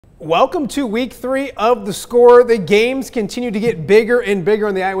Welcome to week 3 of The Score. The games continue to get bigger and bigger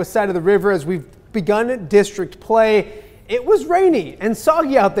on the Iowa side of the river as we've begun district play. It was rainy and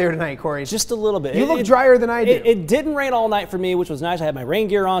soggy out there tonight, Corey. Just a little bit. You look drier than I do. It didn't rain all night for me, which was nice. I had my rain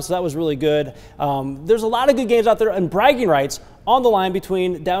gear on, so that was really good. There's a lot of good games out there and bragging rights on the line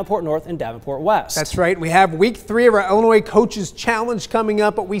between Davenport North and Davenport West. That's right. We have week 3 of our Illinois Coaches Challenge coming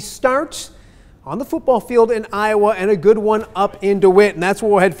up, but we start on the football field in Iowa and a good one up in DeWitt. And that's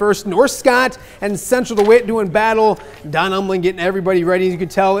where we'll head first. North Scott and Central DeWitt doing battle. Don Umling getting everybody ready. As you can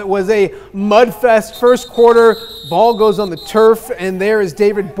tell, it was a mud fest first quarter. Ball goes on the turf, and there is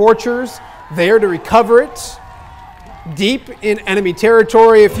David Borchers there to recover it. Deep in enemy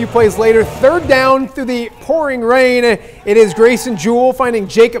territory. A few plays later, third down through the pouring rain. It is Grayson Jewell finding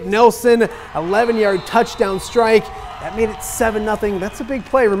Jacob Nelson, 11-yard touchdown strike. That made it 7-0. That's a big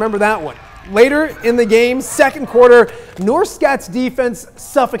play. Remember that one. Later in the game, second quarter, North Scott's defense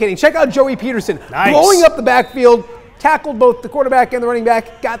suffocating. Check out Joey Peterson. Nice. Blowing up the backfield, tackled both the quarterback and the running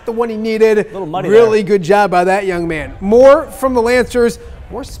back, got the one he needed. A little muddy really good job by that young man. More from the Lancers,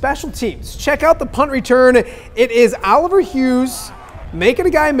 more special teams. Check out the punt return. It is Oliver Hughes making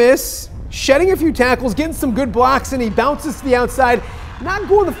a guy miss, shedding a few tackles, getting some good blocks, and he bounces to the outside. Not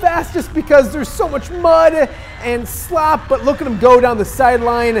going the fastest because there's so much mud and slop, but look at him go down the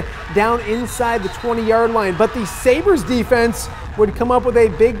sideline, down inside the 20-yard line. But the Sabres defense would come up with a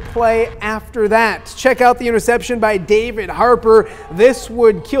big play after that. Check out the interception by David Harper. This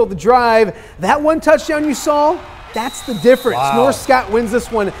would kill the drive. That one touchdown you saw, that's the difference. Wow. North Scott wins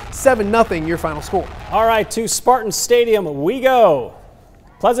this one 7-0, your final score. All right, to Spartan Stadium we go.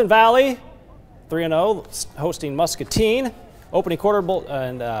 Pleasant Valley, 3-0, hosting Muscatine. Opening quarter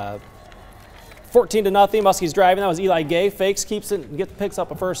and 14-0. Muskies driving. That was Eli Gay. Fakes, keeps it, picks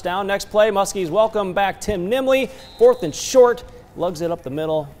up a first down. Next play, Muskies welcome back Tim Nimley. 4th and short. Lugs it up the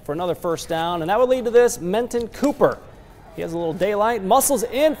middle for another first down. And that would lead to this, Menton Cooper. He has a little daylight. Muscles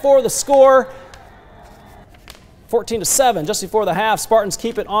in for the score. 14-7. Just before the half, Spartans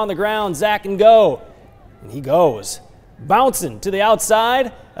keep it on the ground. Zach and go. And he goes. Bouncing to the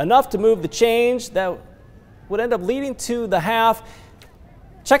outside. Enough to move the change. That would end up leading to the half.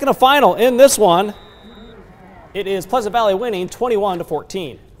 Checking a final in this one. It is Pleasant Valley winning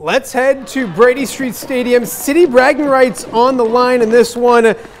 21-14. Let's head to Brady Street Stadium. City bragging rights on the line in this one.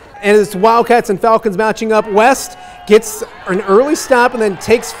 And it's Wildcats and Falcons matching up. West gets an early stop and then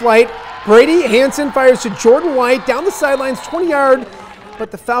takes flight. Brady Hansen fires to Jordan White down the sidelines, 20-yard,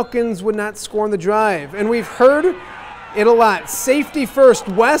 but the Falcons would not score on the drive. And we've heard it a lot. Safety first.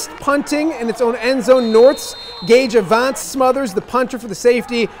 West punting in its own end zone. North's Gage Avance smothers the punter for the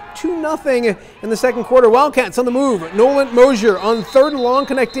safety. 2-0 in the second quarter. Wildcats on the move. Nolan Mosier on 3rd and long,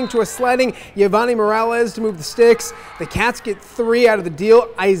 connecting to a sliding Giovanni Morales to move the sticks. The Cats get 3 out of the deal.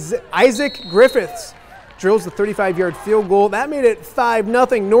 Isaac Griffiths drills the 35-yard field goal. That made it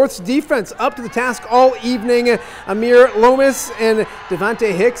 5-0. North's defense up to the task all evening. Amir Lomas and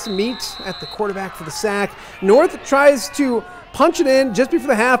Devontae Hicks meet at the quarterback for the sack. North tries to punch it in just before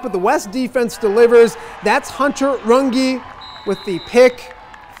the half, but the West defense delivers. That's Hunter Runge with the pick.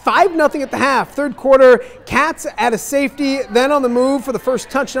 5-0 at the half. Third quarter, Cats at a safety, then on the move for the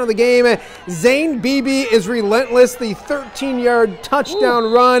first touchdown of the game. Zane Beebe is relentless. The 13-yard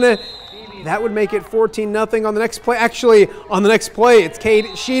touchdown run. That would make it 14-0 on the next play. Actually, on the next play, it's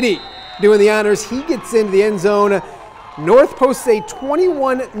Cade Sheedy doing the honors. He gets into the end zone. North posts a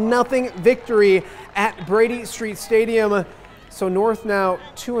 21-0 victory at Brady Street Stadium. So North now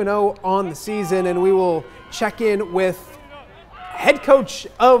 2-0 on the season, and we will check in with head coach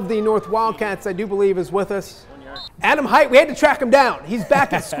of the North Wildcats, I do believe, is with us. Adam Height, we had to track him down. He's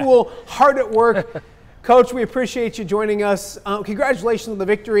back at school, hard at work. Coach, we appreciate you joining us. Congratulations on the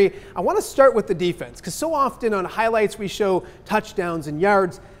victory. I want to start with the defense because so often on highlights we show touchdowns and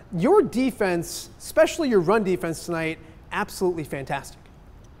yards. Your defense, especially your run defense tonight, absolutely fantastic.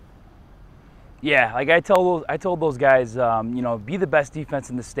 Yeah, like I told those guys, you know, be the best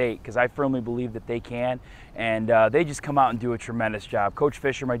defense in the state because I firmly believe that they can, and they just come out and do a tremendous job. Coach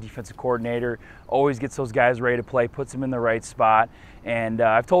Fisher, my defensive coordinator, always gets those guys ready to play, puts them in the right spot, and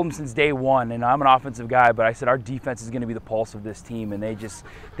I've told them since day one, and I'm an offensive guy, but I said our defense is going to be the pulse of this team, and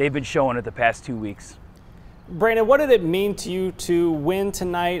they've been showing it the past 2 weeks. Brandon, what did it mean to you to win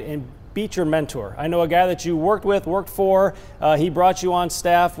tonight and beat your mentor? I know a guy that you worked for. He brought you on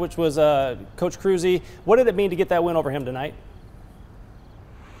staff, which was Coach Cruzy. What did it mean to get that win over him tonight?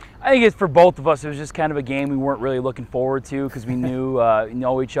 I think it's for both of us. It was just kind of a game we weren't really looking forward to because we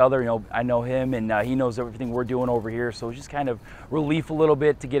know each other. You know, I know him, and he knows everything we're doing over here. So it was just kind of relief a little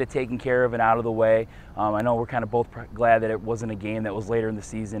bit to get it taken care of and out of the way. I know we're kind of both glad that it wasn't a game that was later in the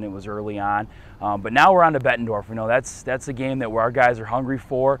season. It was early on. But now we're on to Bettendorf. You know, that's a game that our guys are hungry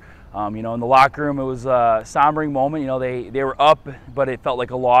for. You know, in the locker room, it was a sombering moment. You know, they were up, but it felt like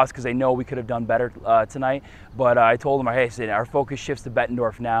a loss because they know we could have done better tonight. But I told them, hey, I said, our focus shifts to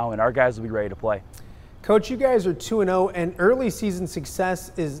Bettendorf now, and our guys will be ready to play. Coach, you guys are 2-0, and early season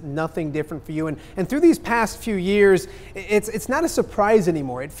success is nothing different for you. And through these past few years, it's not a surprise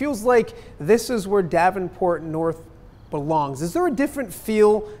anymore. It feels like this is where Davenport North belongs. Is there a different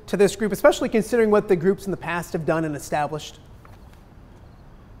feel to this group, especially considering what the groups in the past have done and established?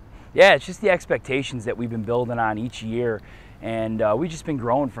 Yeah, it's just the expectations that we've been building on each year, and we've just been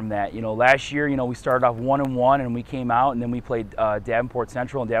growing from that. You know, last year, you know, we started off 1-1, and we came out, and then we played Davenport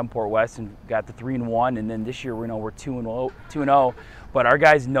Central and Davenport West, and got the 3-1. And then this year, we're 2-0. But our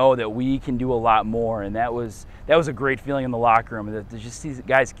guys know that we can do a lot more, and that was a great feeling in the locker room. To just see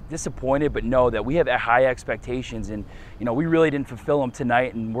guys disappointed, but know that we have high expectations, and you know we really didn't fulfill them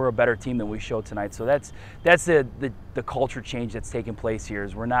tonight, and we're a better team than we showed tonight. So that's the culture change that's taking place here.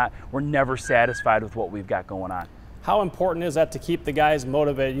 Is we're never satisfied with what we've got going on. How important is that to keep the guys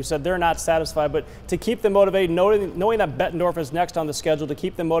motivated? You said they're not satisfied, but to keep them motivated, knowing that Bettendorf is next on the schedule, to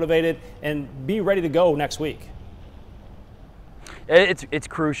keep them motivated and be ready to go next week. It's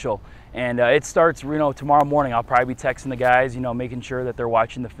crucial, and it starts, you know, tomorrow morning. I'll probably be texting the guys, you know, making sure that they're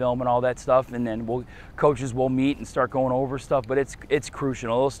watching the film and all that stuff, and then coaches will meet and start going over stuff. But it's crucial.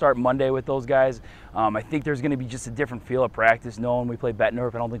 It'll start Monday with those guys. I think there's going to be just a different feel of practice knowing we play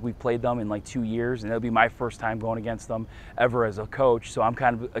Bettendorf. I don't think we've played them in like 2 years, and it'll be my first time going against them ever as a coach. So I'm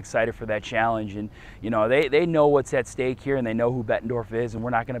kind of excited for that challenge, and you know they know what's at stake here, and they know who Bettendorf is, and we're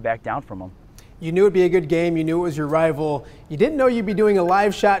not going to back down from them. You knew it'd be a good game. You knew it was your rival. You didn't know you'd be doing a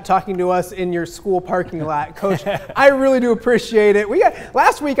live shot talking to us in your school parking lot. Coach, I really do appreciate it.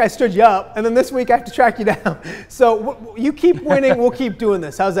 Last week I stood you up, and then this week I have to track you down. So you keep winning. We'll keep doing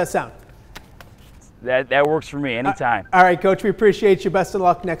this. How's that sound? That works for me anytime. All right, Coach, we appreciate you. Best of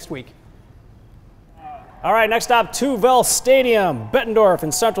luck next week. All right, next stop, Tuvel Stadium. Bettendorf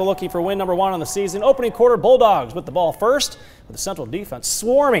and Central looking for win number 1 on the season. Opening quarter, Bulldogs with the ball first, with the Central defense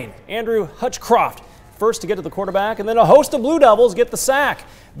swarming. Andrew Hutchcroft first to get to the quarterback, and then a host of Blue Devils get the sack.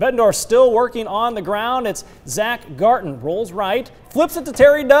 Bettendorf still working on the ground. It's Zach Garton, rolls right, flips it to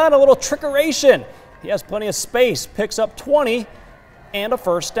Terry Dunn, a little trickeration. He has plenty of space, picks up 20 and a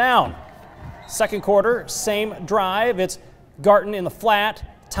first down. Second quarter, same drive. It's Garton in the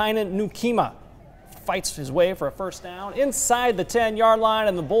flat, Tynan Nukima fights his way for a first down inside the 10-yard line,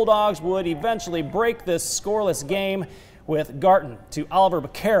 and the Bulldogs would eventually break this scoreless game with Garton to Oliver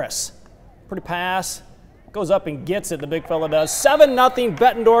Baccaris. Pretty pass, goes up and gets it, the big fella does. 7-0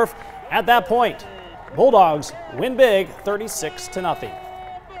 Bettendorf at that point. Bulldogs win big, 36-0.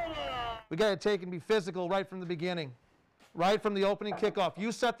 We got to take and be physical right from the beginning, right from the opening kickoff.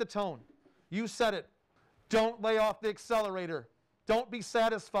 You set the tone. You set it. Don't lay off the accelerator. Don't be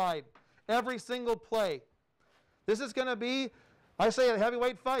satisfied. Every single play. This is going to be, I say, a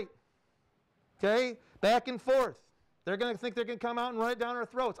heavyweight fight. Okay? Back and forth. They're going to think they're going to come out and run it down our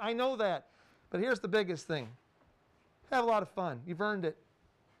throats. I know that. But here's the biggest thing. Have a lot of fun. You've earned it.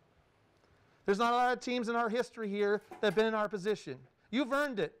 There's not a lot of teams in our history here that have been in our position. You've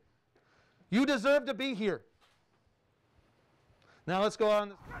earned it. You deserve to be here. Now let's go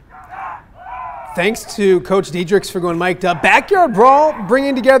on. Thanks to Coach Diedrichs for going mic'd up. Backyard brawl,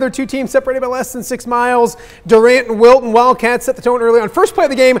 bringing together two teams separated by less than 6 miles. Durant and Wilton Wildcats set the tone early on. First play of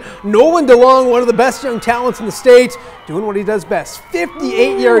the game, Nolan DeLong, one of the best young talents in the state, doing what he does best.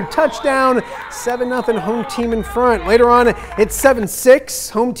 58-yard touchdown, 7-0 home team in front. Later on, it's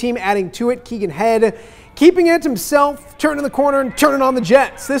 7-6, home team adding to it. Keegan Head keeping it himself, turning the corner and turning on the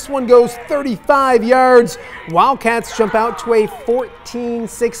Jets. This one goes 35 yards. Wildcats jump out to a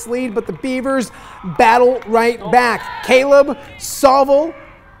 14-6 lead, but the Beavers battle right back. Caleb Salvo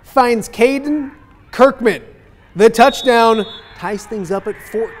finds Caden Kirkman. The touchdown ties things up at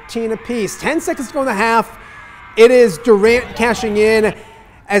 14 apiece. 10 seconds to go in the half. It is Durant cashing in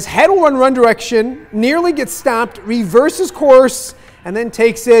as Head will run direction, nearly gets stopped, reverses course, and then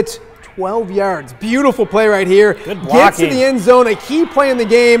takes it 12 yards. Beautiful play right here. Good blocking. Gets to the end zone, a key play in the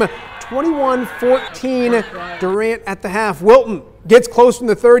game. 21-14 Durant at the half. Wilton gets close from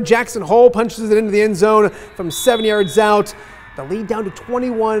the third. Jackson Hull punches it into the end zone from 7 yards out. The lead down to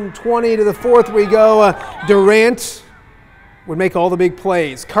 21-20 to the fourth we go. Durant would make all the big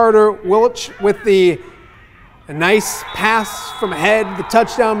plays. Carter Willich with the A nice pass from ahead. The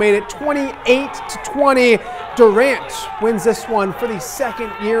touchdown made it 28-20. Durant wins this one for the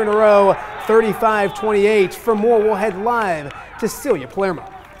second year in a row, 35-28. For more, we'll head live to Celia Palermo.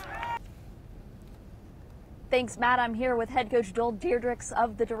 Thanks, Matt. I'm here with head coach Joel Diedrichs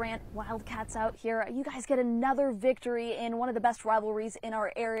of the Durant Wildcats out here. You guys get another victory in one of the best rivalries in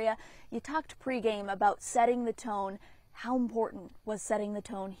our area. You talked pregame about setting the tone. How important was setting the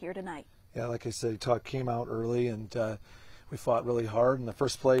tone here tonight? Yeah, like I said, Tuck came out early and we fought really hard. And the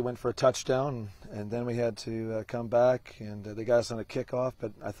first play went for a touchdown, and then we had to come back, and they got us on a kickoff.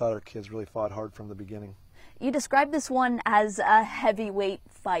 But I thought our kids really fought hard from the beginning. You described this one as a heavyweight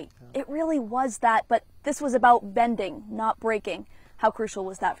fight. It really was that, but this was about bending, not breaking. How crucial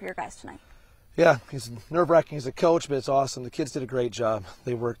was that for your guys tonight? Yeah, he's nerve-wracking as a coach, but it's awesome. The kids did a great job.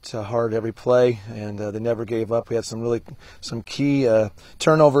 They worked hard every play, and they never gave up. We had some key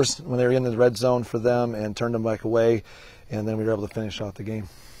turnovers when they were in the red zone for them and turned them back away, and then we were able to finish out the game.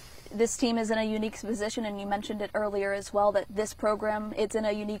 This team is in a unique position, and you mentioned it earlier as well, that this program, it's in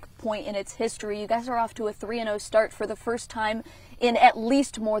a unique point in its history. You guys are off to a 3-0 start for the first time in at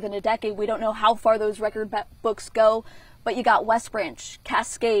least more than a decade. We don't know how far those record books go, but you got West Branch,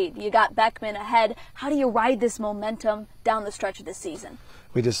 Cascade, you got Beckman ahead. How do you ride this momentum down the stretch of this season?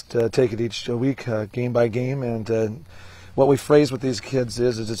 We just take it each week, game by game, and what we phrase with these kids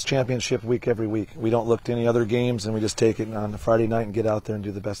is it's championship week every week. We don't look to any other games, and we just take it on a Friday night and get out there and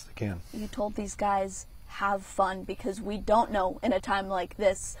do the best they can. You told these guys, have fun, because we don't know in a time like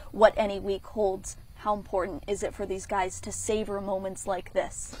this what any week holds. How important is it for these guys to savor moments like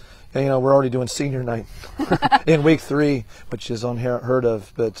this? Yeah, you know, we're already doing senior night in week 3, which is unheard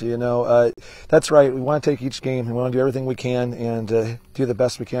of. But, you know, that's right. We want to take each game. We want to do everything we can and do the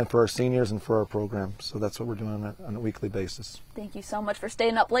best we can for our seniors and for our program. So that's what we're doing on a weekly basis. Thank you so much for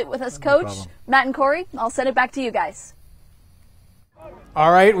staying up late with us, Coach. No, Matt and Corey, I'll send it back to you guys.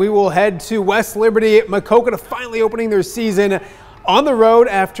 All right, we will head to West Liberty. Maquoketa finally opening their season on the road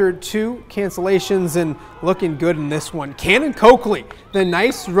after 2 cancellations and looking good in this one. Cannon Coakley, the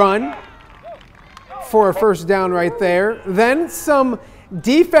nice run for a first down right there. Then some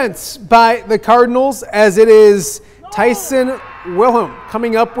defense by the Cardinals, as it is Tyson Wilhelm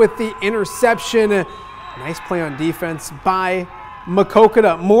coming up with the interception. Nice play on defense by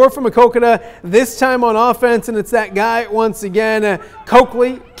Maquoketa. More from Maquoketa, this time on offense, and it's that guy once again.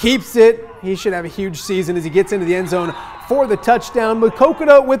 Coakley keeps it. He should have a huge season as he gets into the end zone for the touchdown.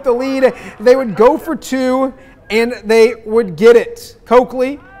 Maquoketa with the lead. They would go for 2, and they would get it.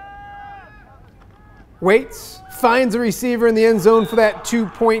 Coakley waits, finds a receiver in the end zone for that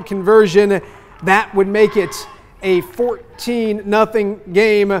 2-point conversion. That would make it a 14-0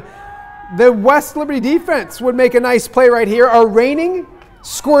 game. The West Liberty defense would make a nice play right here. Our reigning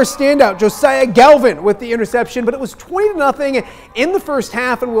score standout, Josiah Galvin, with the interception, but it was 20-0 in the first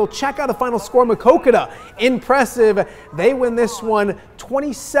half, and we'll check out the final score. Maquoketa, impressive. They win this one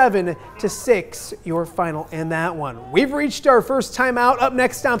 27-6, your final in that one. We've reached our first timeout. Up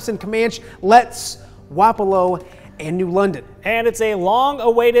next, Thompson Comanche, Let's, Wapello, and New London. And it's a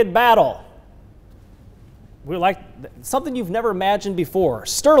long-awaited battle. We're like something you've never imagined before.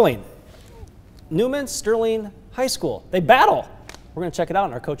 Sterling, Newman Sterling High School. They battle. We're going to check it out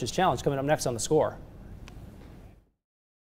in our Coach's Challenge coming up next on The Score.